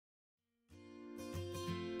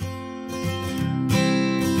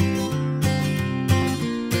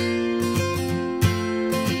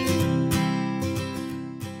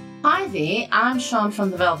there, I'm Shaan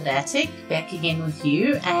from the Velvet Attic, back again with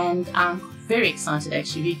you, and I'm very excited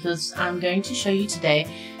actually because I'm going to show you today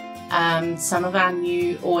some of our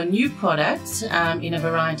new products in a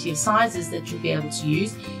variety of sizes that you'll be able to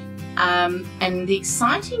use. And the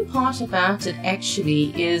exciting part about it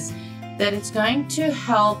actually is that it's going to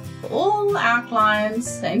help all our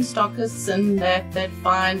clients and stockists and that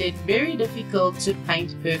find it very difficult to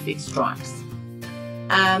paint perfect stripes.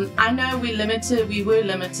 I know we were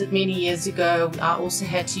limited many years ago. I also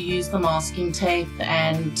had to use the masking tape,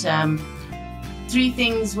 and three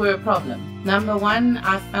things were a problem. Number one,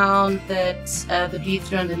 I found that the bleed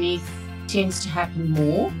through underneath tends to happen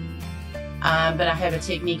more, but I have a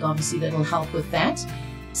technique obviously that will help with that.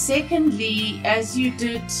 Secondly, as you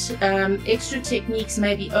did extra techniques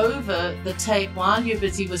maybe over the tape while you're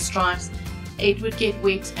busy with stripes, it would get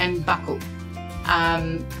wet and buckle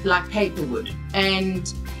like paper would,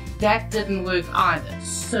 and that didn't work either.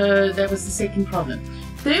 So that was the second problem.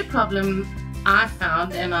 Third problem I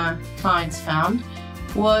found and our clients found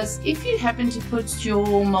was if you happen to put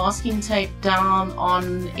your masking tape down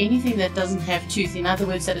on anything that doesn't have tooth, in other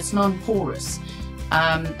words that it's non-porous,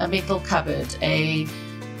 a metal cupboard, a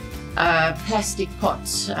plastic pot,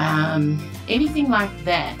 anything like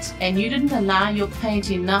that, and you didn't allow your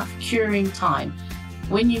paint enough curing time,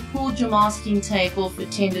 when you pulled your masking tape off,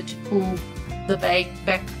 it tended to pull the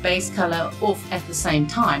back base color off at the same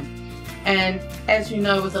time. And as you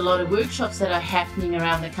know, with a lot of workshops that are happening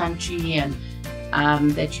around the country and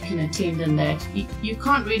that you can attend, and that you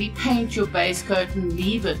can't really paint your base coat and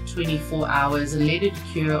leave it 24 hours and let it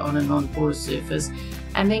cure on a non-porous surface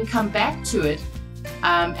and then come back to it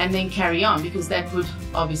and then carry on, because that would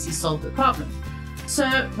obviously solve the problem. So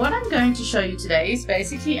what I'm going to show you today is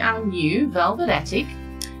basically our new Velvet Attic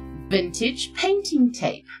vintage painting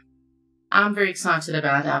tape. I'm very excited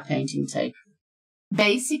about our painting tape.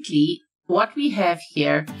 Basically, what we have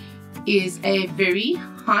here is a very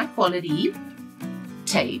high quality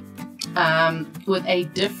tape with a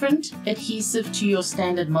different adhesive to your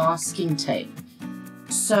standard masking tape.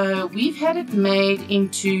 So we've had it made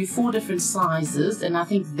into 4 different sizes, and I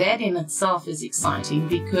think that in itself is exciting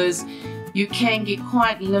because you can get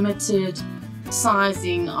quite limited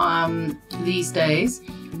sizing these days.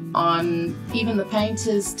 On even the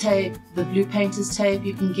painter's tape, the blue painter's tape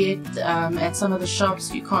you can get at some of the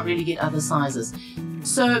shops, you can't really get other sizes.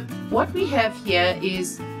 So what we have here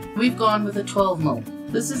is we've gone with a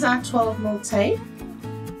 12mm. This is our 12mm tape.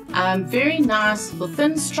 Very nice for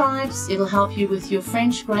thin stripes. It'll help you with your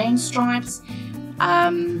French grain stripes,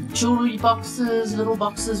 jewelry boxes, little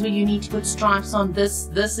boxes where you need to put stripes on.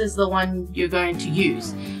 This is the one you're going to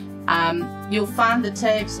use. You'll find the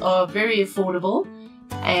tapes are very affordable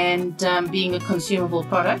and being a consumable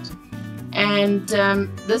product. And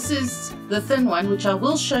this is the thin one, which I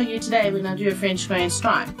will show you today when I do a French grain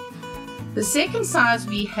stripe. The second size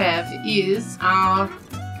we have is our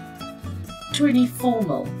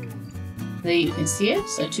 24mm. There you can see it,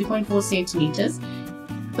 so 2.4 centimeters.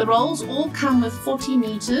 The rolls all come with 40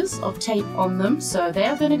 meters of tape on them, so they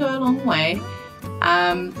are going to go a long way.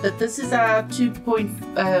 But this is our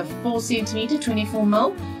 2.4 centimeter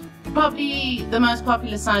 24mm, probably the most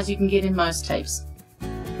popular size you can get in most tapes.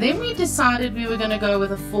 Then we decided we were going to go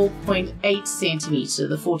with a 4.8 centimeter,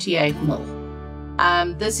 the 48mm.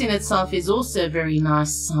 This in itself is also a very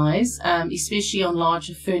nice size, especially on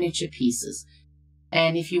larger furniture pieces.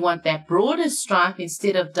 And if you want that broader stripe,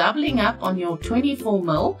 instead of doubling up on your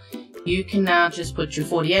 24mm, you can now just put your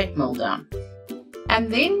 48mm down. And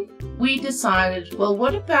then we decided, well,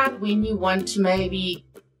 what about when you want to maybe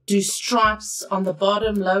do stripes on the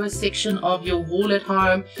bottom lower section of your wall at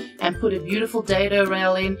home and put a beautiful dado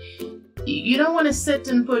rail in? You don't want to sit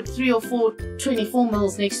and put 3 or 4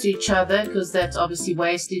 24mm next to each other, because that's obviously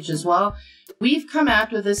wastage as well. We've come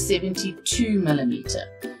out with a 72mm.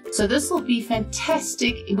 So this will be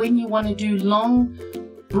fantastic when you want to do long,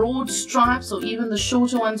 broad stripes, or even the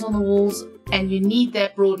shorter ones on the walls, and you need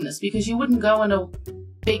that broadness, because you wouldn't go on a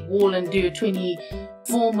big wall and do a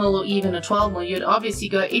 24mm or even a 12mm. You'd obviously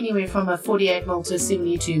go anywhere from a 48mm to a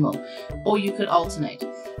 72mm, or you could alternate.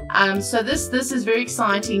 So this is very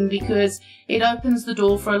exciting because it opens the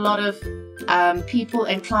door for a lot of people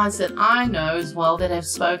and clients that I know as well that have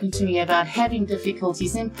spoken to me about having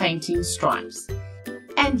difficulties in painting stripes.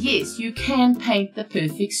 And yes, you can paint the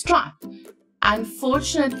perfect stripe.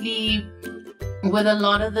 Unfortunately, with a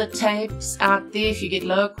lot of the tapes out there, if you get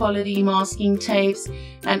low quality masking tapes,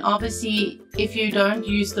 and obviously if you don't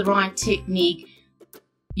use the right technique,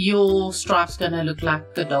 your stripe's going to look like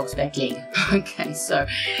a dog's back leg. Okay, so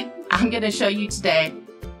I'm going to show you today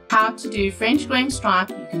how to do French grain stripe.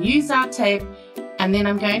 You can use our tape And then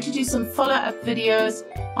I'm going to do some follow-up videos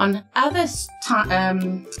on other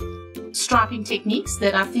striping techniques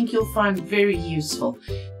that I think you'll find very useful.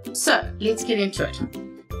 So let's get into it.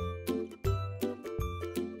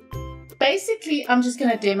 Basically, I'm just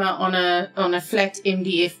going to demo on a flat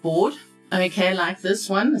MDF board, okay, like this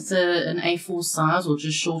one. It's an A4 size, or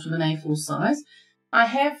just short of an A4 size. I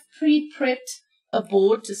have pre-prepped a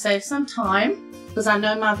board to save some time, because I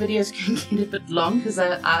know my videos can get a bit long, because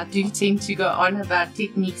I do tend to go on about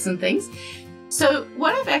techniques and things. So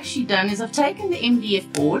what I've actually done is I've taken the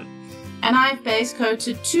MDF board and I've base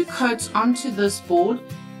coated 2 coats onto this board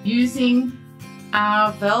using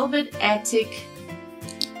our Velvet Attic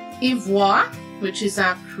Ivoire, which is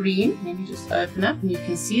our cream. Let me just open up and you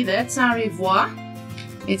can see that's our Ivoire.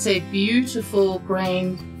 It's a beautiful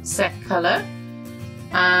grain sack color.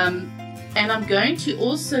 And I'm going to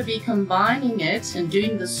also be combining it and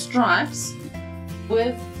doing the stripes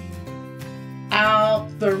with our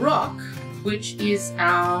Baroque, which is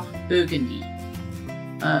our Burgundy.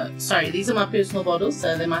 Sorry, these are my personal bottles,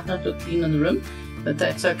 so they might not look clean in the room, but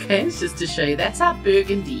that's okay. It's just to show you. That's our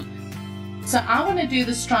Burgundy. So I want to do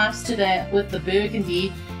the stripes today with the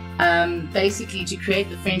Burgundy, basically to create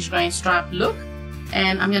the French grain stripe look.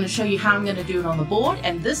 And I'm going to show you how I'm going to do it on the board.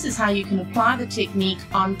 And this is how you can apply the technique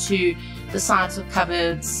onto the sides of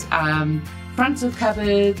cupboards, fronts of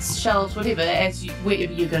cupboards, shelves, whatever,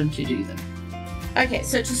 wherever you're going to do them. Okay,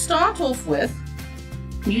 so to start off with,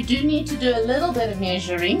 you do need to do a little bit of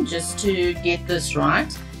measuring just to get this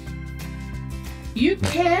right. You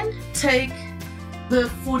can take the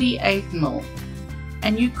 48mm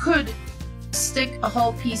and you could stick a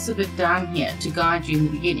whole piece of it down here to guide you in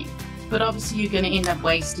the beginning, but obviously you're going to end up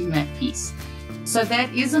wasting that piece. So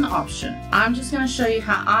that is an option. I'm just going to show you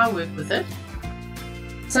how I work with it.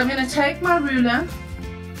 So I'm going to take my ruler,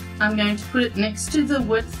 I'm going to put it next to the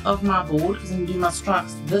width of my board, because I'm going to do my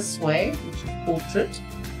stripes this way, which is portrait.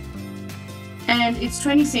 And it's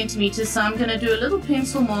 20 centimeters, so I'm going to do a little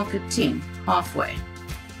pencil mark at 10, halfway.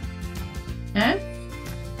 Okay?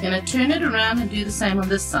 I'm going to turn it around and do the same on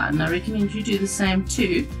this side, and I recommend you do the same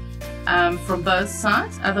too, from both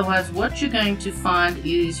sides. Otherwise what you're going to find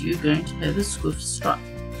is you're going to have a squiff stripe,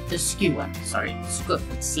 a skew one, sorry, squiff,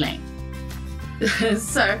 it's slang.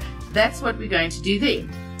 So that's what we're going to do there.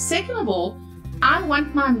 Second of all, I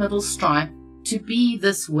want my middle stripe to be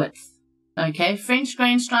this width. Okay, French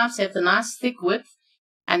grain stripes have the nice thick width,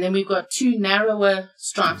 and then we've got 2 narrower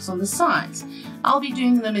stripes on the sides. I'll be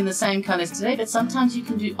doing them in the same colors today, but sometimes you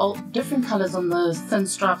can do all different colors on the thin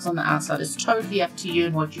stripes on the outside. It's totally up to you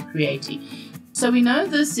and what you're creating. So we know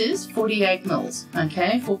this is 48 mils,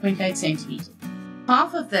 okay, 4.8 centimeters.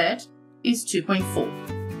 Half of that is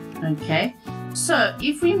 2.4, okay. So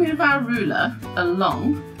if we move our ruler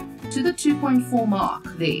along to the 2.4 mark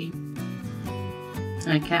there,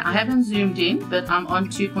 okay, I haven't zoomed in, but I'm on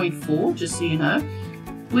 2.4, just so you know.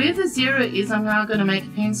 Where the 0 is, I'm now going to make a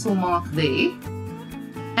pencil mark there,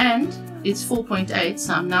 and it's 4.8,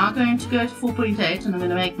 so I'm now going to go to 4.8 and I'm going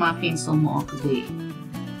to make my pencil mark there.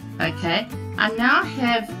 Okay, I now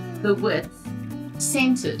have the width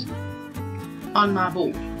centered on my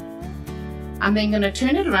board. I'm then going to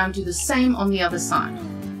turn it around, do the same on the other side.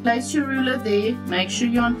 Place your ruler there, make sure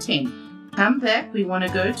you're on 10. Come back, we want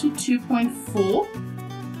to go to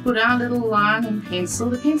 2.4, put our little line and pencil.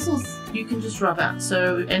 The pencils you can just rub out,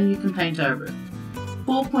 and you can paint over it.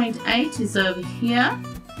 4.8 is over here,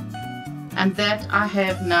 and that I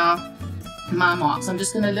have now my marks. I'm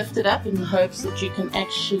just going to lift it up in the hopes that you can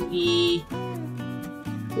actually,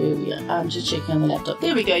 there we go, I'm just checking on the laptop.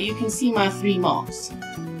 There we go, you can see my 3 marks.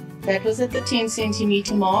 That was at the 10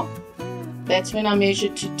 centimeter mark. That's when I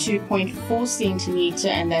measured to 2.4 centimeter,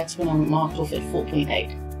 and that's when I marked off at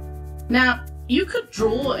 4.8. Now, you could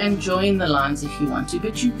draw and join the lines if you want to,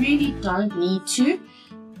 but you really don't need to.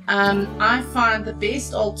 I find the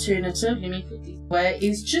best alternative, let me put this away,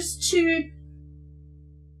 is just to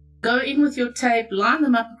go in with your tape, line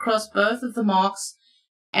them up across both of the marks,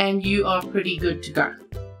 and you are pretty good to go.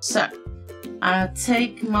 So, I'll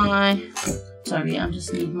take my, sorry, I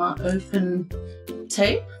just need my open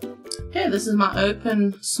tape. Okay, this is my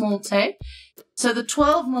open small tape. So the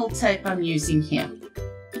 12mm tape I'm using here.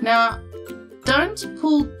 Now, don't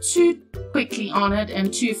pull too quickly on it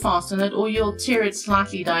and too fast on it, or you'll tear it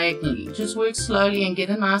slightly diagonally. Just work slowly and get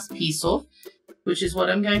a nice piece off, which is what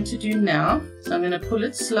I'm going to do now. So I'm going to pull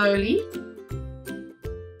it slowly.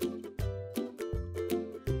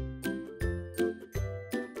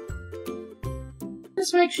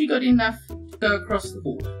 Just make sure you got enough to go across the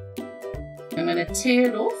board. I'm going to tear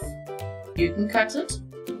it off. You can cut it.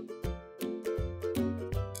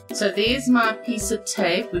 So there's my piece of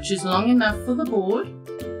tape, which is long enough for the board.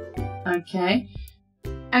 Okay.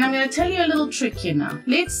 And I'm going to tell you a little trick here now.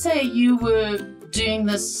 Let's say you were doing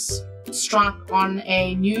this stripe on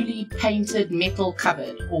a newly painted metal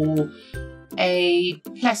cupboard or a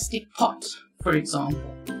plastic pot, for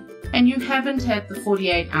example, and you haven't had the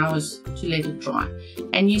 48 hours to let it dry,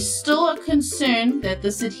 and you still are concerned that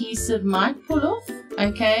this adhesive might pull off.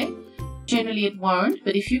 Okay, generally it won't,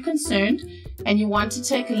 but if you're concerned and you want to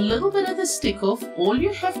take a little bit of the stick off, all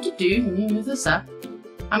you have to do, let me move this up,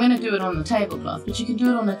 I'm going to do it on the tablecloth, but you can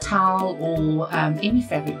do it on a towel or any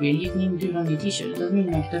fabric really. You can even do it on your t-shirt. It doesn't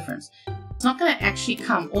really make a difference. It's not going to actually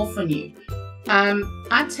come off on you.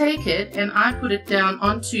 I take it and I put it down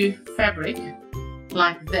onto fabric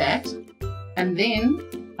like that, and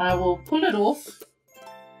then I will pull it off,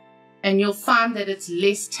 and you'll find that it's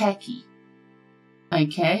less tacky.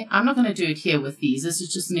 Okay, I'm not going to do it here with these. This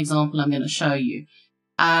is just an example I'm going to show you.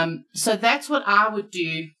 So that's what I would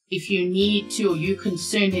do if you need to, or you're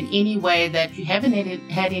concerned in any way that you haven't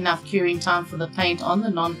had enough curing time for the paint on the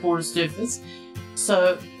non-porous surface.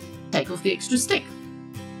 So take off the extra stick.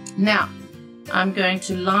 Now I'm going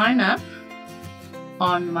to line up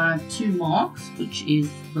on my 2 marks, which is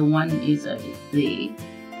the one is over there.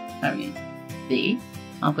 Sorry, there.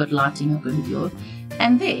 I've got lighting, I've got video,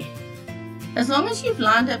 and there. As long as you've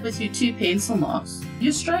lined up with your 2 pencil marks,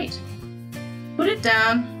 you're straight. Put it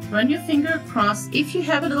down, run your finger across. If you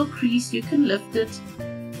have a little crease, you can lift it.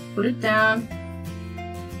 Put it down.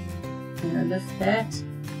 And lift that.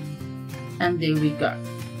 And there we go.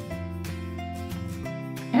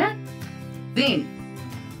 Okay? Then,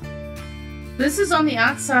 this is on the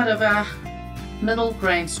outside of our middle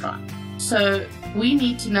grain stripe. So we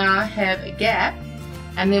need to now have a gap,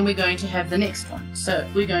 and then we're going to have the next one. So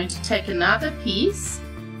we're going to take another piece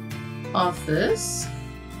of this.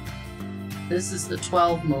 This is the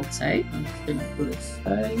 12mm tape. I'm just going to put it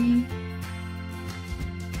slowly.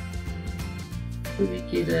 So we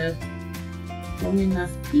get a long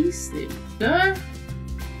enough piece. There we go.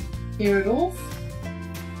 Tear it off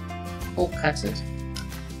or cut it.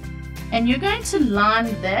 And you're going to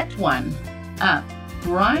line that one up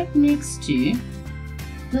right next to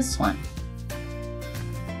this one.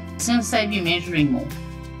 It's going to save you measuring more.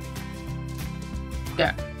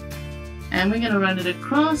 Go. And we're going to run it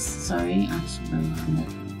across. Sorry, I should line that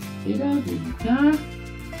better. There we go.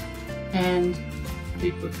 And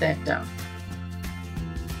we put that down.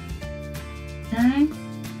 Okay.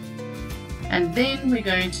 And then we're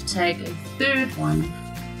going to take a third one.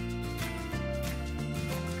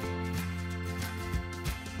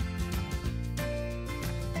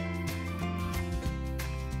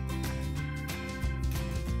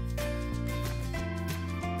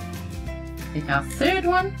 Take our third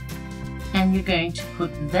one, and you're going to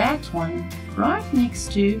put that one right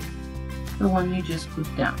next to the one you just put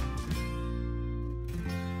down.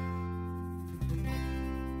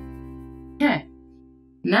 Okay,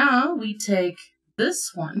 now we take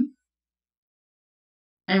this one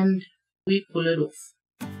and we pull it off.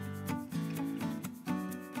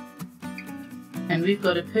 And we've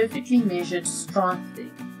got a perfectly measured stripe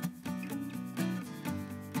there.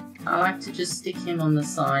 I like to just stick him on the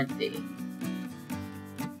side there.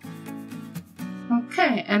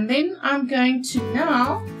 Okay, and then I'm going to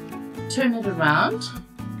now turn it around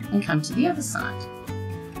and come to the other side.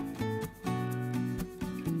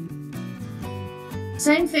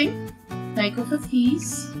 Same thing, take off a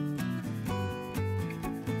piece.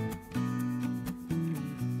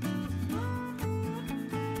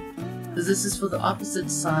 Because this is for the opposite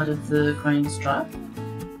side of the grain stripe.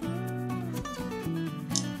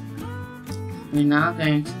 We're now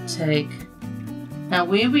going to take, now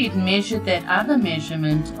where we'd measured that other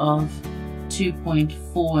measurement of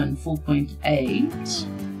 2.4 and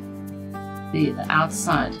 4.8, there, the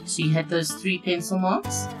outside. So you had those 3 pencil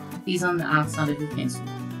marks. These on the outside of your pencil.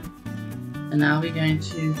 And now we're going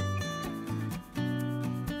to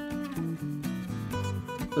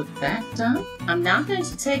put that down. I'm now going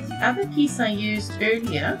to take the other piece I used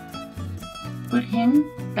earlier, put him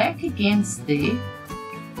back against there.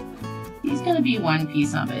 He's going to be one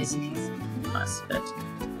piece I basically sacrifice, but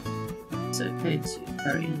it's okay to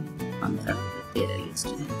hurry on the better. Let's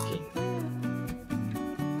do that again.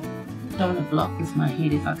 I don't want to block with my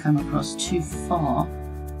head if I come across too far,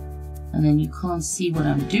 and then you can't see what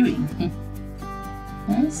I'm doing.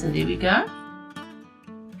 Okay, so there we go.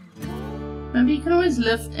 Remember, you can always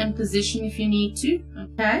lift and position if you need to,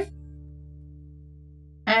 okay?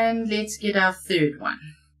 And let's get our third one.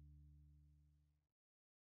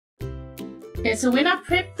 Okay, so when I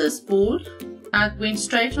prepped this board, I went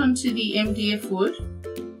straight onto the MDF wood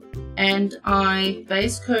and I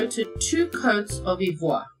base coated 2 coats of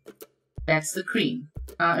Ivoire. That's the cream.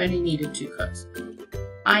 I only needed 2 coats.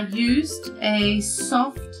 I used a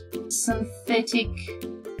soft synthetic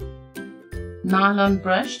nylon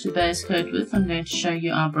brush to base coat with. I'm going to show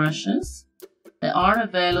you our brushes. They are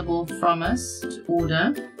available from us to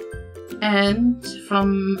order and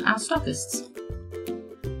from our stockists.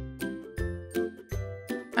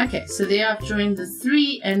 Okay, so there I've joined the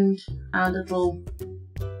 3 and our little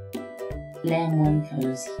lamb one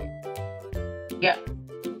colours here. Yep.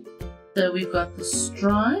 So we've got the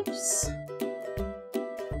stripes.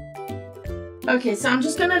 Okay, so I'm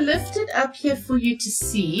just going to lift it up here for you to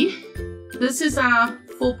see. This is our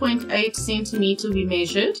 4.8 centimeter we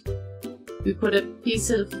measured. We put a piece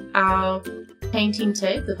of our painting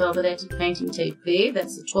tape, the velveted painting tape there.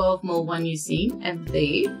 That's the 12mm one you see, and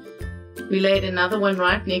there. We laid another one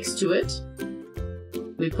right next to it.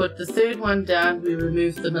 We put the 3rd one down, we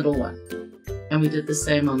removed the middle one. And we did the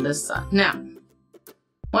same on this side. Now,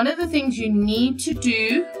 one of the things you need to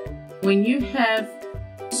do when you have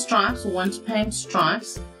stripes or want to paint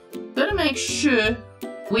stripes, you've got to make sure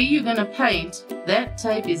where you're going to paint, that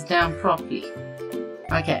tape is down properly.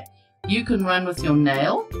 Okay, you can run with your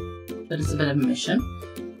nail, but it's a bit of a mission.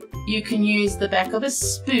 You can use the back of a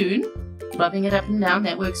spoon, rubbing it up and down,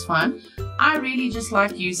 that works fine. I really just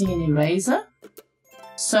like using an eraser.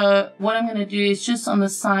 So what I'm going to do is just on the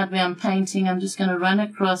side where I'm painting, I'm just going to run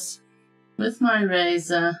across with my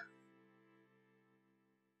razor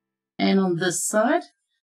and on this side.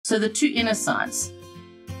 So the 2 inner sides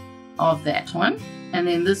of that one. And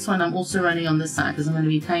then this one I'm also running on this side because I'm going to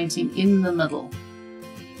be painting in the middle.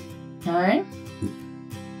 Okay.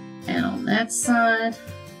 And on that side.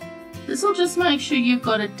 This will just make sure you've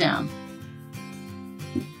got it down.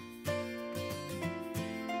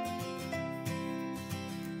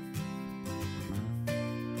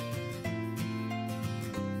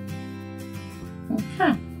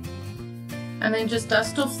 Okay. And then just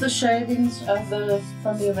dust off the shavings from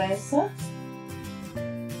the eraser.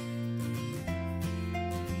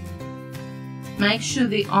 Make sure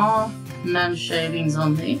there are none shavings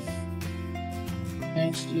on there. What I'm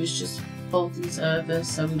going to do is just fold these over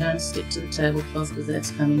so we don't stick to the tablecloth because that's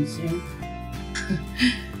coming soon.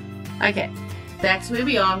 Okay, that's where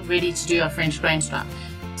we are ready to do our French grain stripe.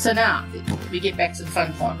 So now we get back to the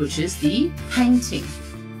fun part, which is the painting.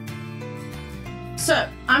 So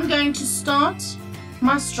I'm going to start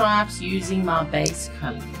my stripes using my base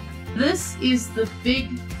color. This is the big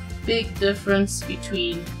difference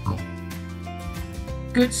between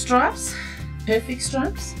good stripes, perfect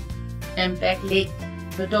stripes, and back leg,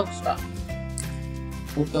 the dog stripe,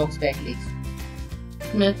 or dog's back legs.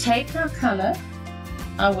 I'm going to take our color.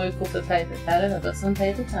 I work off the paper palette. I've got some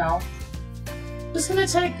paper towel. Just going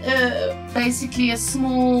to take basically a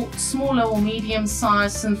smaller or medium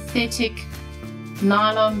size synthetic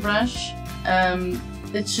nylon brush.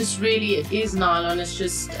 It's just really, it is nylon, it's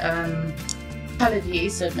just colored here,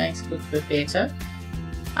 so it makes it look a bit better.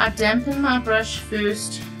 I dampen my brush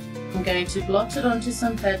first. I'm going to blot it onto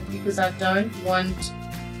some paper because I don't want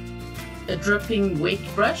a dripping wet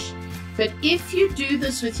brush. But if you do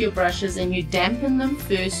this with your brushes and you dampen them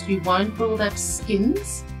first, you won't build up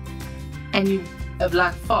skins and you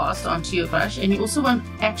like fast onto your brush, and you also won't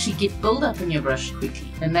actually get build up in your brush quickly,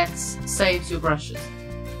 and that saves your brushes.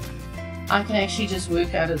 I can actually just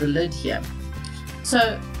work out of the lid here.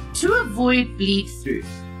 So to avoid bleed through,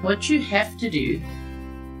 what you have to do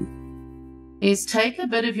is take a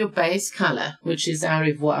bit of your base color, which is our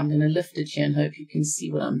Ivoire. I'm going to lift it here and hope you can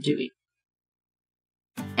see what I'm doing.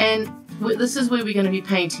 And this is where we're going to be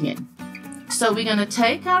painting it. So we're going to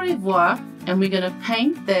take our Ivoire and we're going to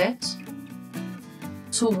paint that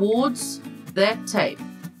towards that tape.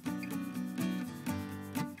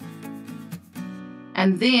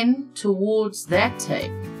 And then towards that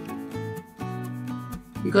tape.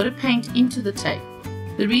 You've got to paint into the tape.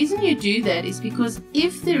 The reason you do that is because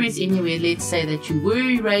if there is anywhere, let's say that you were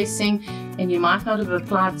erasing and you might not have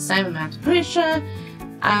applied the same amount of pressure,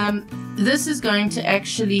 this is going to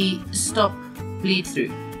actually stop bleed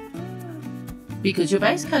through because your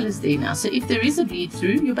base color is there now. So if there is a bleed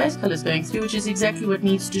through, your base color is going through, which is exactly what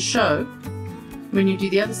needs to show when you do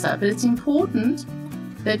the other side. But it's important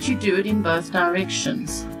that you do it in both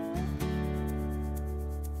directions.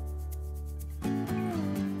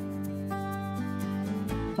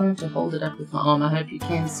 I'm going to hold it up with my arm. I hope you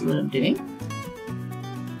can see what I'm doing.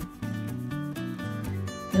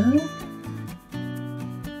 Go.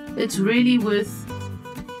 It's really worth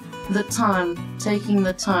the time, taking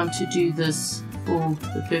the time to do this for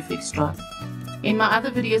the perfect stripe. In my other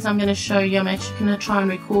videos I'm going to show you, I'm actually going to try and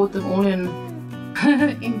record them all in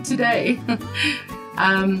in today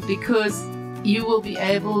because you will be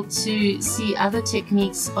able to see other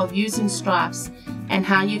techniques of using stripes and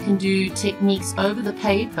how you can do techniques over the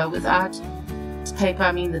paper without paper,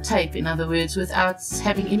 I mean the tape in other words, without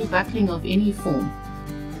having any buckling of any form.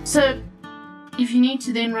 So if you need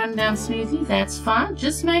to then run down smoothly, that's fine.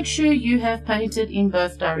 Just make sure you have painted in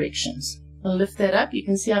both directions. I'll lift that up. You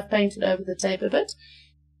can see I've painted over the tape a bit.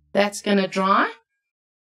 That's going to dry.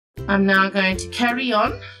 I'm now going to carry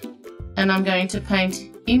on and I'm going to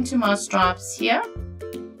paint into my stripes here.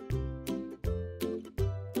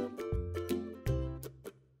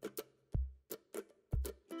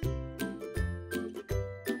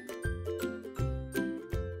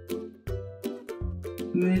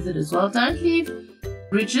 Smooth it as well. Don't leave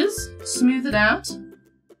ridges. Smooth it out.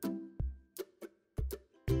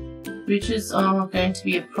 Ridges are going to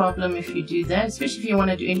be a problem if you do that, especially if you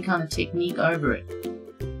want to do any kind of technique over it.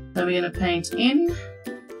 So we're going to paint in.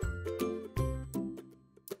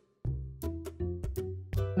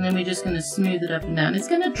 And then we're just going to smooth it up and down. It's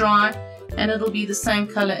going to dry and it'll be the same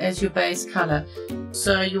color as your base color.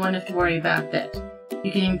 So you won't have to worry about that.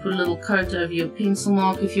 You can even put a little coat over your pencil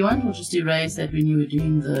mark if you want, or just erase that when you were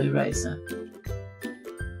doing the eraser.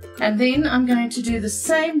 And then I'm going to do the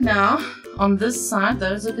same now on this side.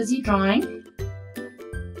 Those are busy drying.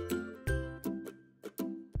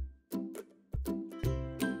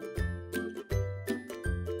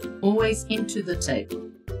 Always into the tape,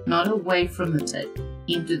 not away from the tape,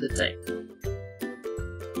 into the tape.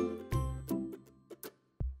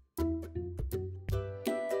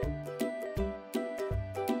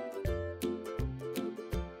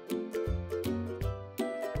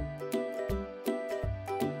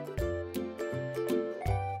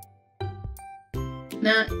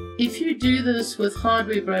 Now, if you do this with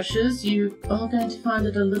hardware brushes, you are going to find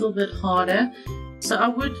it a little bit harder. So I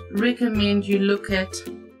would recommend you look at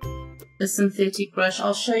a synthetic brush.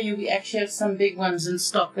 I'll show you, we actually have some big ones in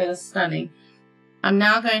stock that are stunning. I'm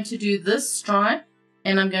now going to do this stripe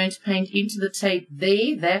and I'm going to paint into the tape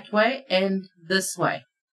there, that way, and this way.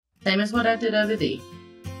 Same as what I did over there.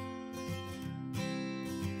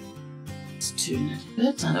 Let's turn it a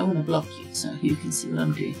bit. I don't want to block you so you can see what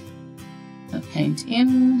I'm doing. I paint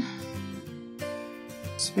in,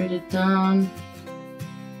 spread it down,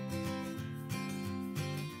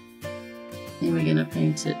 then we're going to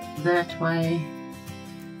paint it that way.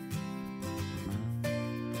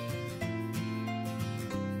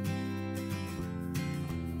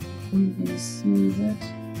 I'm going to smooth it.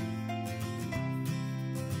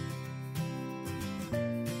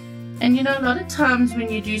 And you know, a lot of times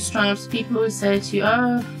when you do stripes, people always say to you,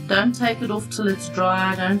 oh, don't take it off till it's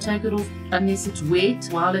dry, don't take it off unless it's wet,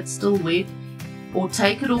 while it's still wet, or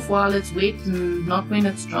take it off while it's wet and not when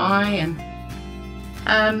it's dry. And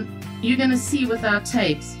you're going to see with our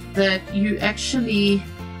tapes that you actually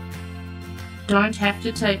don't have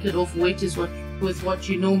to take it off wet with what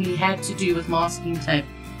you normally had to do with masking tape.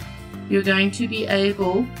 You're going to be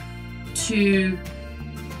able to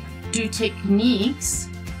do techniques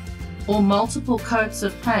or multiple coats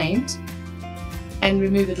of paint and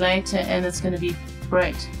remove it later, and it's going to be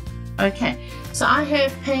great. Okay, so I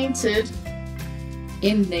have painted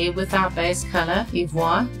in there with our base color,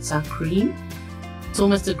 Ivoire. It's our cream. It's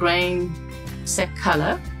almost a grain sack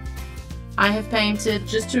color. I have painted,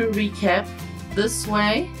 just to recap, this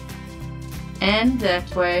way and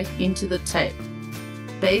that way into the tape.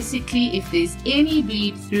 Basically, if there's any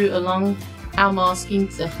bleed through along our masking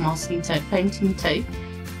tape, painting tape,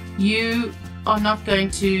 you are not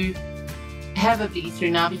going to have a bleed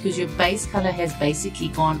through now because your base color has basically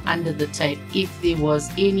gone under the tape if there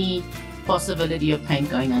was any possibility of paint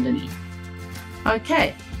going underneath.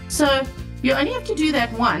 Okay, so you only have to do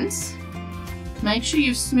that once. Make sure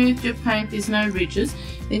you've smoothed your paint, there's no ridges.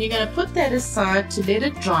 Then you're going to put that aside to let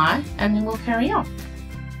it dry, and then we'll carry on.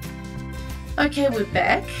 Okay, we're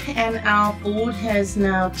back and our board has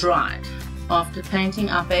now dried after painting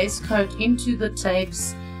our base coat into the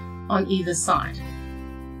tapes on either side.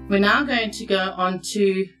 We're now going to go on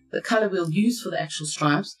to the color we'll use for the actual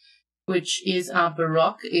stripes, which is our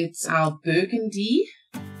Baroque. It's our Burgundy.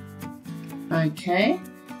 Okay,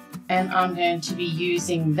 and I'm going to be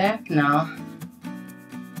using that now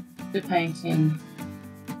to paint in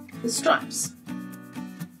the stripes.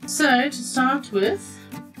 So to start with,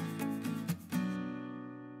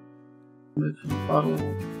 move from the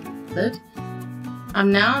bottle lid. I'm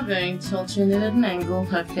now going to, I'll turn it at an angle,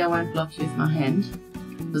 hopefully I won't block you with my hand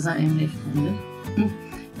because I am left-handed.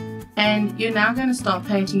 And you're now going to start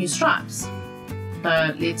painting your stripes.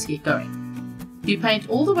 So let's get going. you paint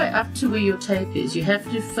all the way up to where your tape is. You have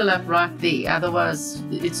to fill up right there, otherwise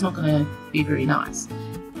it's not going to be very nice.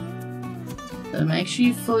 So make sure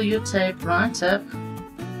you fill your tape right up,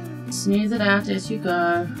 smooth it out as you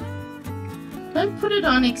go. Don't put it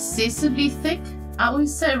on excessively thick. I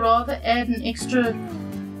always say rather add an extra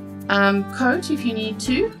coat if you need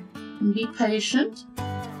to, and be patient,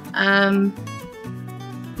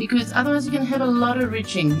 because otherwise you're going to have a lot of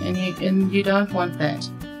ridging, and you don't want that.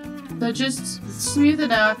 So just smooth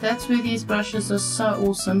it out. That's where these brushes are so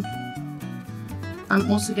awesome. I'm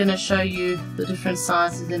also going to show you the different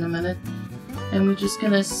sizes in a minute, and we're just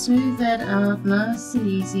going to smooth that out nice and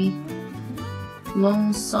easy.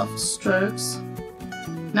 Long soft strokes.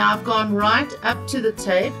 Now I've gone right up to the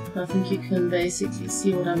tape. I think you can basically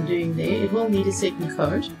see what I'm doing there. It will need a second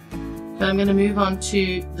coat, but I'm going to move on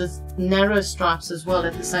to the narrow stripes as well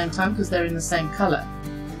at the same time because they're in the same color.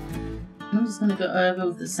 I'm just going to go over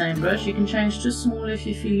with the same brush. You can change to small if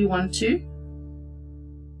you feel you want to.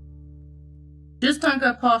 Just don't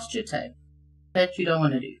go past your tape. That you don't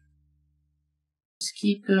want to do. Just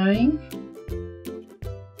keep going.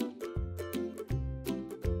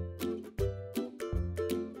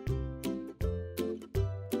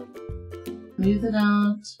 Move it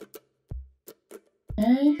out.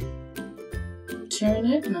 Okay. Turn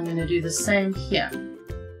it, and I'm going to do the same here.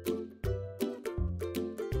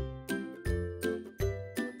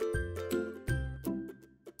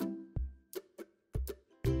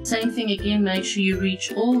 Same thing again, make sure you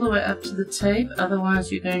reach all the way up to the tape,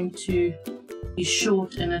 otherwise you're going to be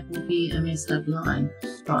short and it will be a messed up line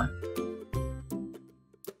stripe.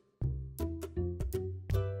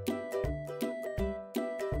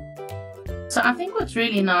 So I think what's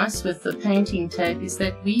really nice with the painting tape is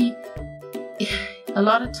that a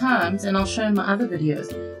lot of times, and I'll show in my other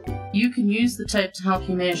videos, you can use the tape to help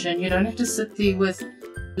you measure, and you don't have to sit there with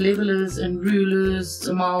levelers and rulers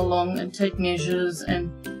a mile long and take measures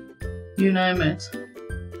and you name it.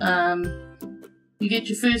 You get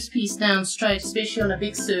your first piece down straight, especially on a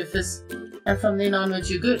big surface, and from then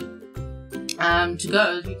onwards you're good to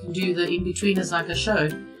go. You can do the in-betweeners like I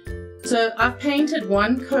showed. So I've painted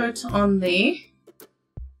one coat on there.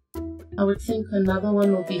 I would think another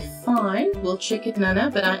one will be fine. We'll check it,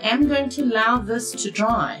 Nana, but I am going to allow this to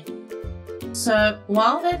dry. So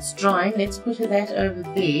while that's drying, let's put that over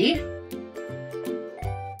there.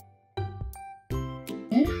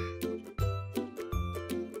 Okay.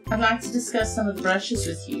 I'd like to discuss some of the brushes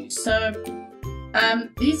with you. So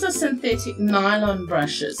these are synthetic nylon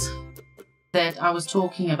brushes that I was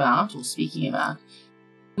talking about or speaking about.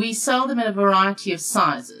 We sell them in a variety of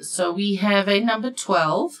sizes. So we have a number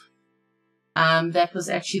 12. That was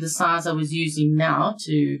actually the size I was using now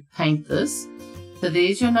to paint this. So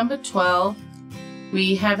there's your number 12.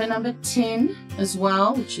 We have a number 10 as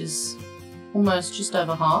well, which is almost just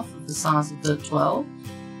over half of the size of the 12.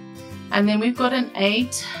 And then we've got an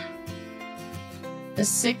 8, a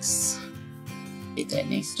 6, get that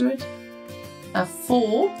next to it, a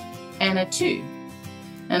 4, and a 2.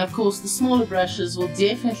 And of course the smaller brushes will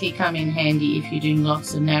definitely come in handy if you're doing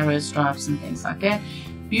lots of narrow stripes and things like that.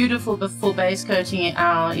 Beautiful for base coating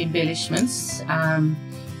our embellishments,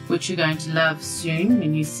 which you're going to love soon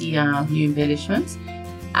when you see our new embellishments.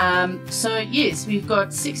 So yes, we've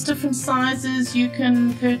got 6 different sizes you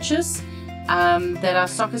can purchase that our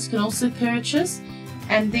stockers can also purchase.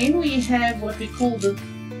 And then we have what we call the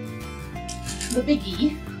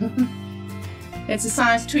biggie. It's a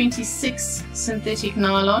size 26 synthetic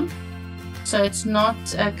nylon, so it's not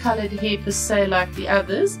colored hair per se like the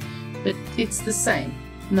others, but it's the same,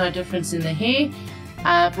 no difference in the hair.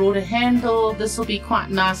 Broader handle. This will be quite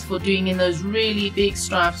nice for doing in those really big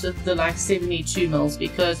stripes with the like 72 mils,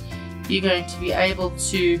 because you're going to be able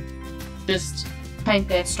to just paint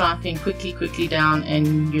that stripe in quickly down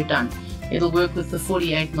and you're done. It'll work with the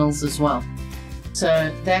 48 mils as well,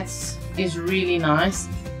 so that is really nice.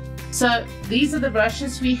 So these are the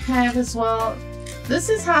brushes we have as well. This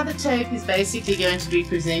is how the tape is basically going to be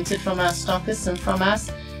presented from our stockists and from us.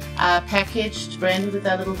 Packaged, branded with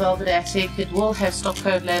our little velvet attic. It will have stock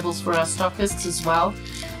code labels for our stockists as well.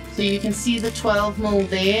 So you can see the 12 mil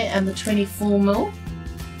there and the 24 mil.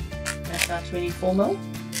 That's our 24 mil.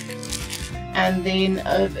 And then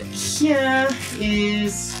over here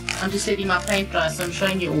is, I'm just letting my paint dry, so I'm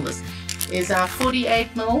showing you all this, is our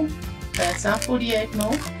 48 mil. That's our 48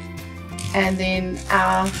 mil. And then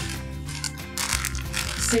our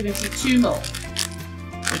 72 mil,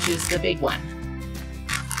 which is the big one.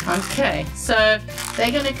 Okay, so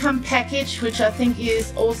they're going to come packaged, which I think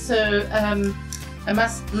is also a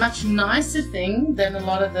much nicer thing than a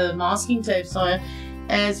lot of the masking tapes are,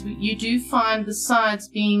 as you do find the sides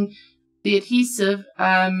being the adhesive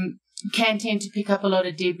can tend to pick up a lot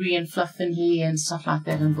of debris and fluff and hair and stuff like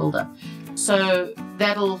that and build up. So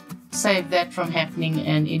that'll save that from happening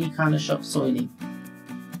and any kind of shop soiling.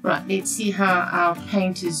 Right, let's see how our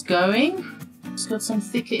paint is going. It's got some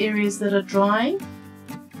thicker areas that are drying.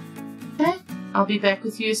 Okay, I'll be back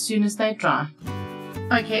with you as soon as they dry.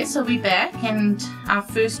 Okay, so we're back and our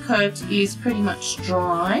first coat is pretty much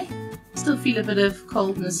dry. Still feel a bit of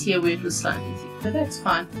coldness here where it was slightly thick, but that's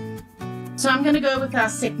fine. So I'm going to go with our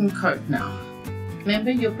second coat now. Remember,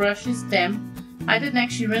 your brush is damp. I didn't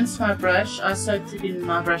actually rinse my brush. I soaked it in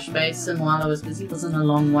my brush basin while I was busy. It wasn't a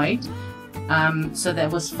long wait. So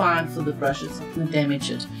that was fine for the brush. It's not going to damage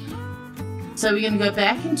it. So we're going to go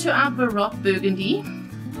back into our Baroque Burgundy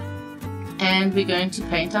and we're going to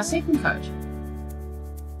paint our second coat.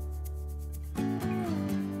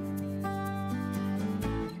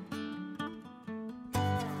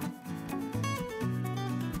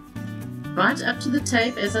 Right up to the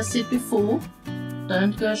tape, as I said before,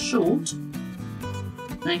 don't go short.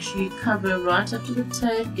 Make sure you cover right up to the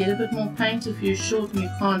tape, get a bit more paint if you're short and you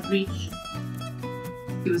can't reach.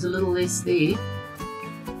 There was a little less there,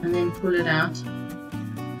 and then pull it out.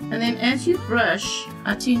 And then as you brush,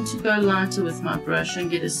 I tend to go lighter with my brush and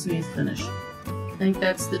get a smooth finish. I think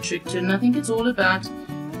that's the trick to it, and I think it's all about,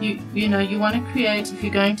 you know, you want to create, if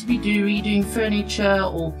you're going to be redoing furniture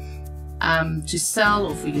or to sell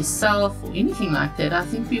or for yourself or anything like that, I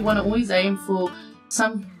think we want to always aim for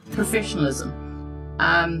some professionalism.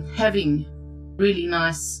 Having really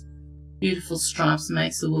nice, beautiful stripes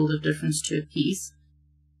makes a world of difference to a piece.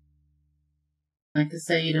 Like I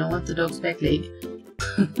say, you don't want the dog's back leg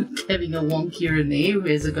having a wonk here and there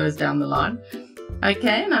as it goes down the line.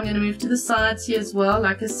 Okay, and I'm going to move to the sides here as well.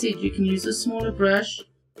 Like I said, you can use a smaller brush.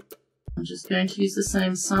 I'm just going to use the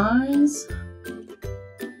same size.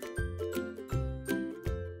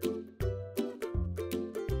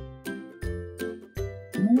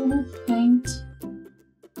 More paint.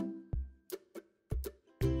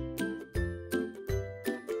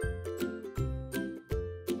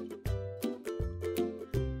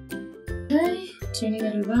 Okay, turning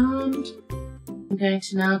it around. I'm going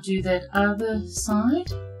to now do that other side.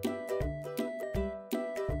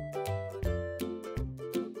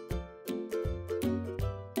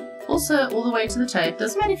 Also, all the way to the tape.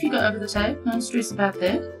 Doesn't matter if you go over the tape, no stress about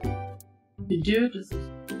that. You do it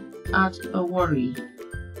without a worry.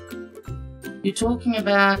 You're talking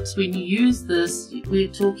about, when you use this, we're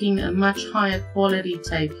talking a much higher quality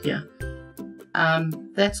tape here.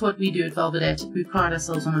 That's what we do at Velvet Attic. We pride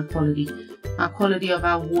ourselves on our quality of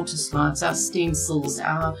our water slides, our stencils,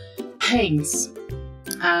 our paints.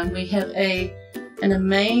 We have an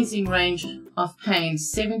amazing range of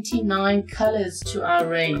paints, 79 colors to our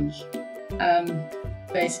range.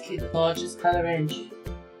 Basically the largest color range,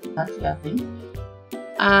 I think.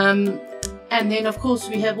 And then of course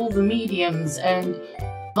we have all the mediums and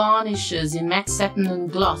varnishes in matte satin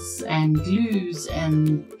and gloss and glues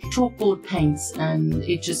and chalkboard paints, and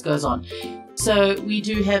it just goes on. So we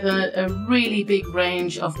do have a really big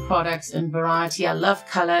range of products and variety. I love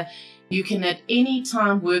color. You can at any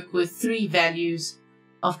time work with 3 values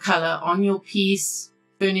of color on your piece,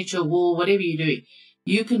 furniture, wall, whatever you're doing.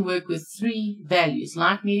 You can work with 3 values,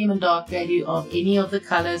 light, medium and dark value of any of the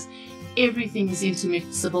colors. Everything is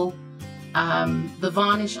intermixable. The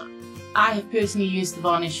varnish, I have personally used the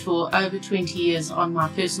varnish for over 20 years on my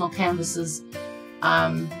personal canvases.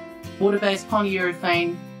 Water-based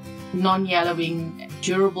polyurethane, non-yellowing,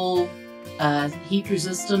 durable, heat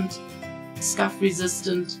resistant, scuff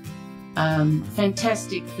resistant,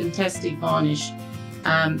 fantastic varnish.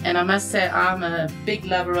 And I must say, I'm a big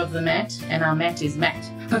lover of the matte, and our matte is matte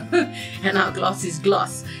and our gloss is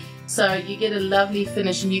gloss. So you get a lovely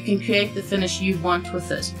finish and you can create the finish you want with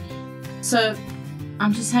it. So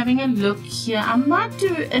I'm just having a look here. I might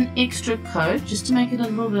do an extra coat just to make it a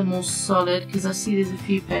little bit more solid, because I see there's a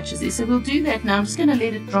few patches there. So we'll do that now. I'm just going to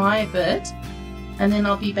let it dry a bit and then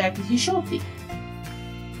I'll be back with you shortly.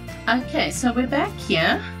 Okay, so we're back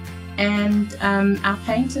here and our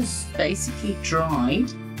paint is basically dried.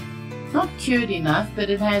 Not cured enough, but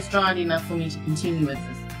it has dried enough for me to continue with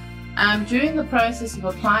this. During the process of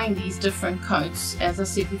applying these different coats, as I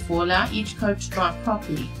said before, allow each coat to dry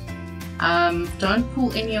properly. Don't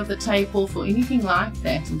pull any of the tape off or anything like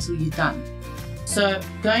that until you're done. So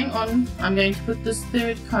going on, I'm going to put this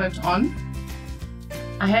third coat on.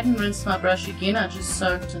 I hadn't rinsed my brush again, I just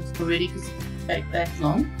soaked it already because it didn't take that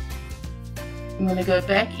long. I'm going to go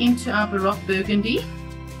back into our Baroque Burgundy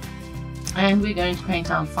and we're going to paint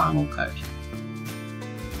our final coat.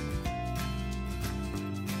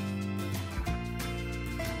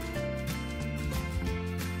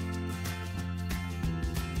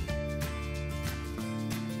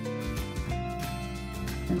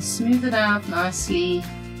 and smooth it out nicely.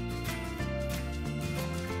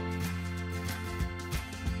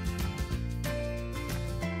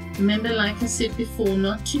 Remember, like I said before,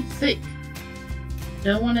 not too thick.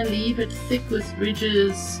 Don't want to leave it thick with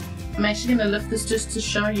ridges. I'm actually going to lift this just to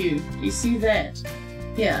show you. Do you see that?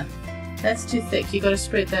 Yeah, that's too thick. You've got to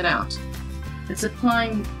spread that out. It's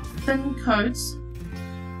applying thin coats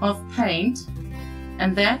of paint,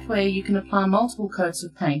 and that way you can apply multiple coats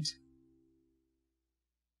of paint.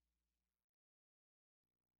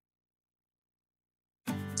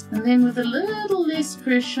 And then with a little less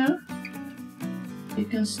pressure, you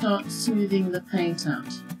can start smoothing the paint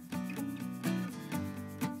out.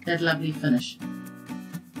 That lovely finish.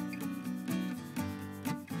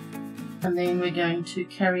 And then we're going to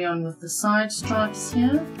carry on with the side stripes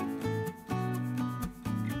here.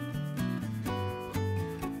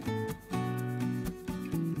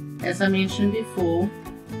 As I mentioned before,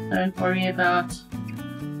 don't worry about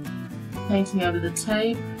painting over the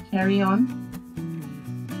tape, carry on.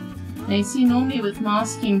 Now you see, normally with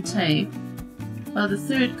masking tape, by the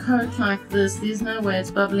third coat like this, there's no way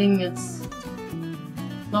it's bubbling, it's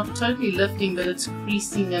not totally lifting, but it's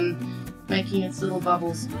creasing and making its little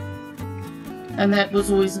bubbles. And that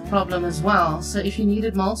was always a problem as well. So if you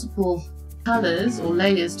needed multiple colors or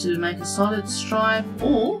layers to make a solid stripe,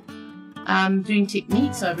 or doing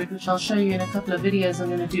techniques over it, which I'll show you in a couple of videos I'm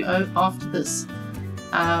going to do after this,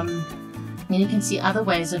 then you can see other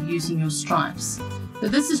ways of using your stripes.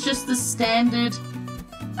 But this is just the standard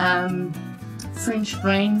French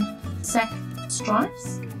grain sack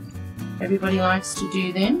stripes. Everybody likes to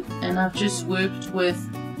do them, and I've just worked with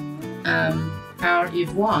our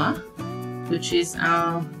Ivoire, which is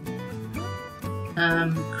our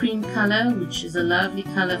cream color, which is a lovely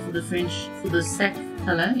color for the sack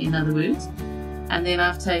color, in other words. And then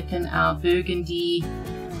I've taken our Burgundy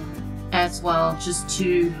as well, just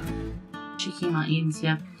to checking my ends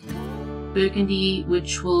here. Burgundy,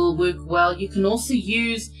 which will work well. You can also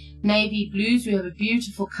use navy blues. We have a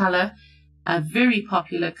beautiful color, a very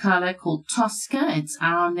popular color called Tosca. It's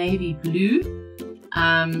our navy blue,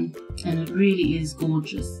 and it really is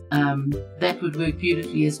gorgeous. That would work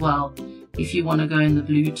beautifully as well if you want to go in the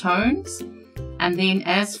blue tones. And then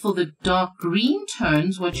as for the dark green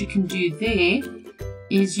tones, what you can do there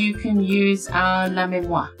is you can use our La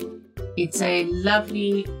Mémoire. It's a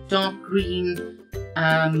lovely dark green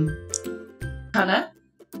color,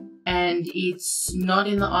 and it's not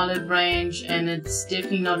in the olive range, and it's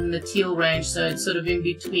definitely not in the teal range, so it's sort of in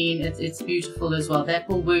between. It's beautiful as well. That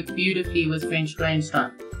will work beautifully with French grain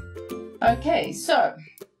stripe. Okay, so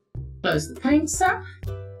close the paints up.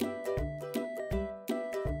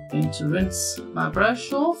 I'm going to rinse my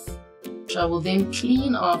brush off, which I will then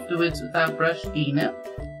clean afterwards with our brush cleaner.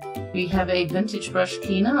 We have a vintage brush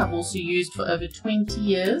cleaner I've also used for over 20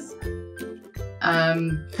 years.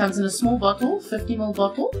 Comes in a small bottle, 50 ml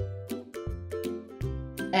bottle,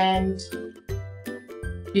 and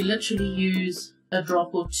you literally use a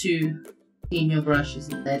drop or two to clean your brushes,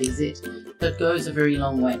 and that is it. But it goes a very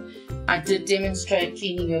long way. I did demonstrate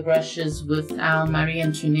cleaning your brushes with our Marie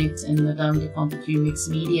Antoinette and Madame de Pompadour mixed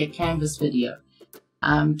media canvas video.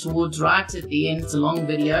 Towards right at the end, it's a long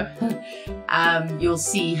video, you'll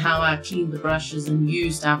see how I cleaned the brushes and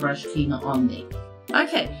used our brush cleaner on there.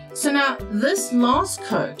 Okay, so now this last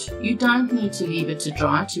coat, you don't need to leave it to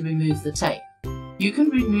dry to remove the tape. You can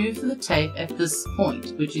remove the tape at this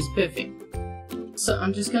point, which is perfect. So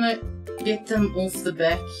I'm just going to get them off the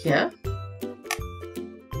back here,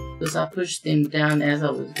 because I pushed them down as I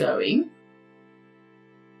was going.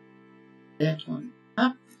 That one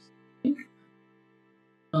up.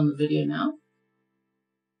 On the video now.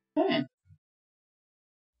 Okay.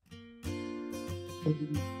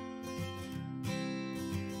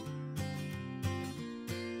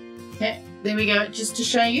 Okay, there we go. Just to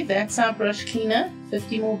show you, that's our brush cleaner.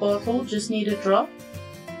 50 ml bottle, just need a drop.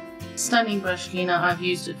 Stunning brush cleaner. I've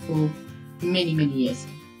used it for many, many years.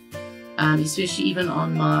 Especially even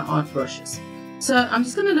on my art brushes. So I'm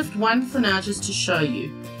just going to lift one for now just to show you.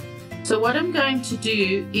 So what I'm going to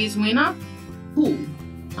do is when I pull,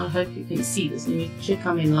 I hope you can see this. Let me check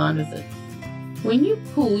I'm in line with it. When you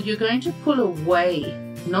pull, you're going to pull away,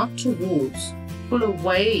 not towards. Pull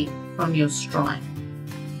away from your stripe.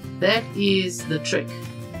 That is the trick.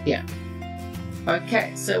 Yeah.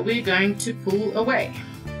 Okay, so we're going to pull away.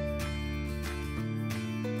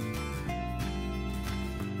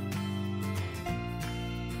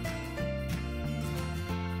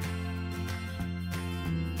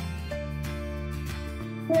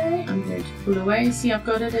 Okay, I'm going to pull away. See, I've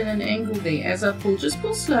got it at an angle there. As I pull, just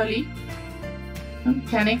pull slowly. Don't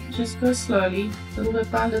panic, just go slowly, little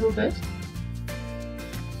bit by little bit.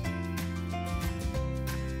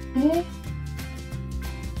 Okay.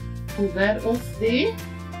 Pull that off there.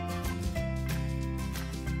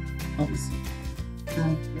 Obviously.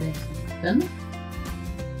 Then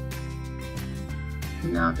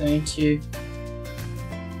I'm now going to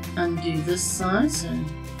undo this side, so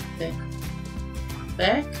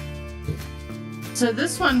back. So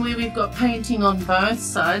this one where we've got painting on both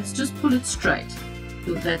sides, just pull it straight.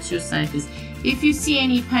 So that's your safest. If you see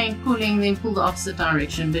any paint pulling, then pull the opposite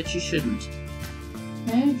direction, but you shouldn't.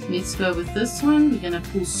 Okay, let's go with this one. We're going to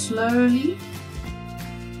pull slowly.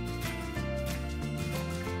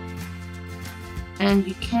 And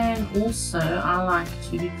you can also, I like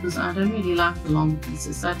to, because I don't really like the long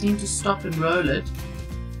pieces, so I tend to stop and roll it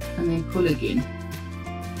and then pull again.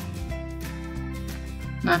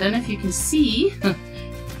 Now I don't know if you can see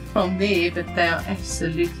from there, but they are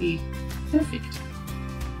absolutely perfect.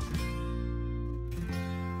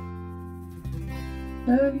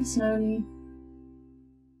 Slowly, slowly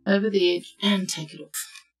over the edge and take it off.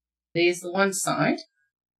 There's the one side.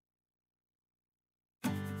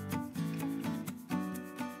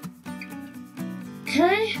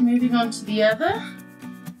 Okay, moving on to the other.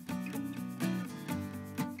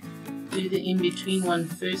 Do the in-between one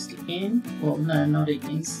first again. Well, no, not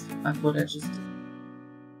again, like what I just did.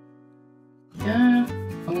 Yeah,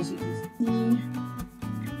 as long as you can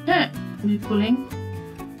see. Okay, we're pulling.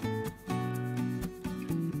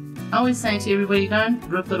 I always say to everybody, don't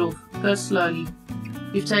rip it off. Go slowly.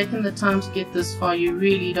 You've taken the time to get this far, you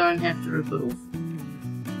really don't have to rip it off.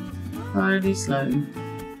 Slowly, slowly.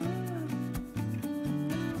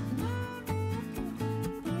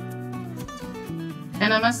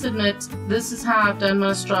 And I must admit, this is how I've done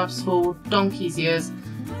my stripes for donkey's years.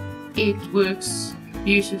 It works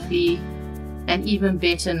beautifully, and even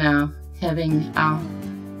better now, having our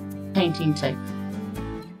painting tape.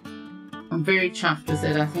 I'm very chuffed with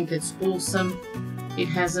it. I think it's awesome. It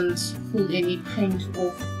hasn't pulled any paint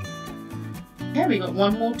off. Okay, we got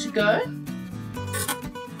one more to go.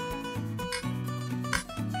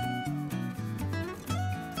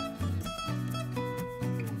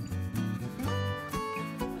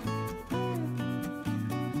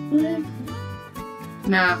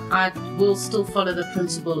 Now I will still follow the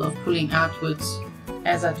principle of pulling outwards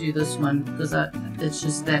as I do this one, because it's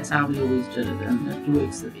just, that's how we always did it, and it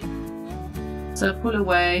works the best. So pull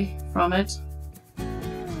away from it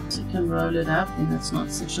so you can roll it up and it's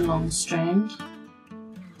not such a long strand.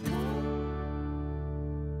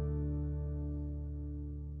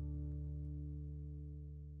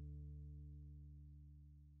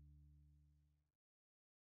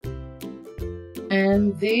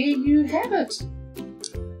 And there you have it.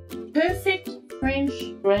 Perfect French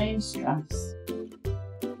grain stripes.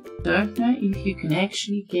 Don't know if you can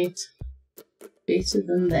actually get better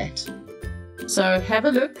than that. So have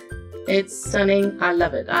a look. It's stunning. I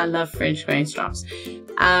love it. I love French grain stripes.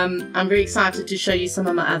 I'm very excited to show you some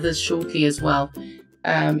of my others shortly as well,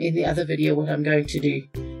 in the other video, what I'm going to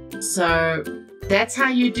do. So that's how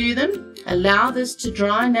you do them. Allow this to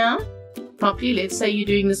dry now properly. Let's say you're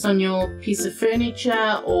doing this on your piece of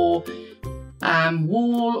furniture or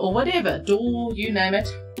wall or whatever, door, you name it.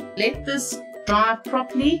 Let this dry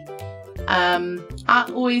properly. I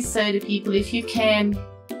always say to people, if you can,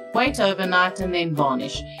 wait overnight and then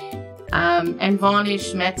varnish. And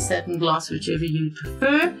varnish matte satin gloss, whichever you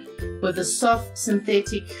prefer, with a soft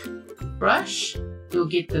synthetic brush. You'll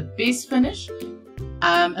get the best finish.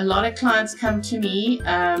 A lot of clients come to me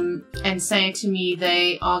and say to me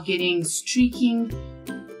they are getting streaking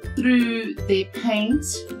through their paint,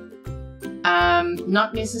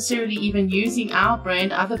 not necessarily even using our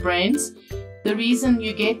brand, other brands. The reason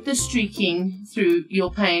you get the streaking through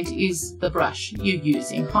your paint is the brush you're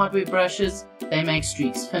using. Hardware brushes, they make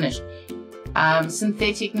streaks. Finished.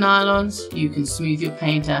 Synthetic nylons, you can smooth your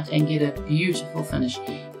paint out and get a beautiful finish.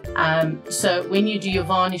 So when you do your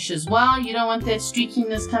varnish as well, you don't want that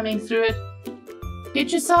streakiness coming through it.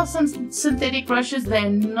 Get yourself some synthetic brushes. They're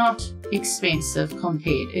not expensive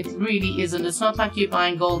compared. It really isn't. It's not like you're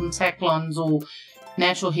buying golden Taklons or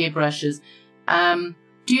natural hair brushes.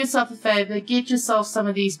 Do yourself a favor, get yourself some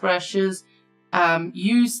of these brushes,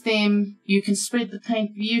 use them. You can spread the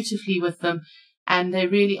paint beautifully with them, and they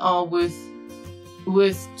really are worth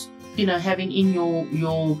you know, having in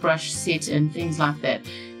your brush set and things like that.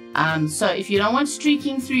 So if you don't want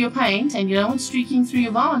streaking through your paint and you don't want streaking through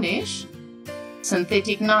your varnish,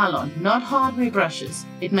 synthetic nylon, not hardware brushes.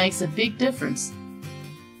 It makes a big difference.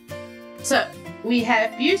 So we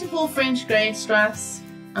have beautiful French grain stripes.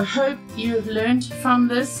 I hope you have learned from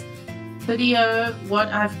this video what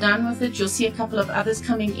I've done with it. You'll see a couple of others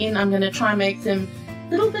coming in. I'm going to try and make them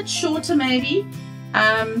a little bit shorter maybe,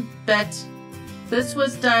 but This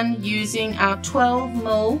was done using our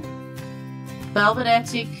 12mm Velvet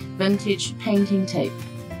Attic Vintage Painting Tape.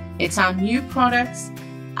 It's our new product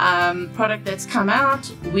that's come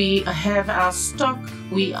out. We have our stock.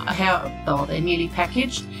 We have, well, they're nearly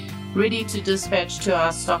packaged, ready to dispatch to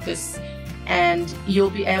our stockists, and you'll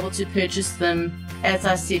be able to purchase them, as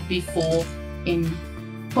I said before, in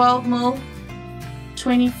 12mm,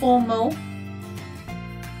 24mm,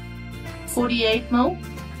 48mm,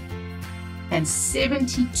 and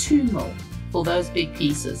 72mm for those big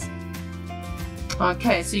pieces.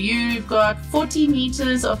 Okay, so you've got 40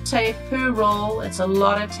 meters of tape per roll. It's a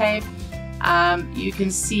lot of tape. You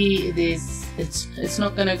can see it's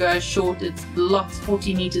not going to go short. It's lots.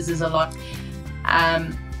 40 meters is a lot.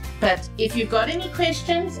 But if you've got any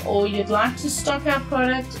questions or you'd like to stock our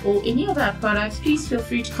product or any of our products, please feel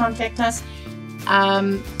free to contact us.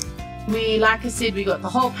 Like I said, we got the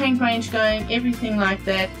whole paint range going, everything like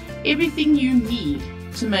that, everything you need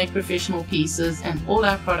to make professional pieces, and all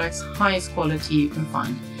our products, highest quality you can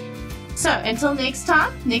find. So until next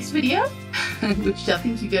time, next video, which I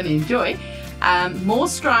think you're going to enjoy, more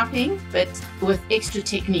striping but with extra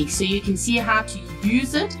techniques, so you can see how to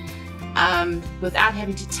use it without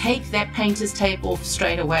having to take that painter's tape off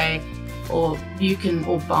straight away, or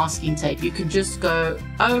masking tape. You can just go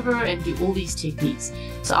over and do all these techniques.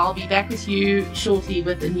 So I'll be back with you shortly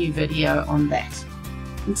with a new video on that.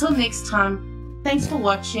 Until next time, thanks for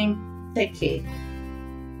watching. Take care.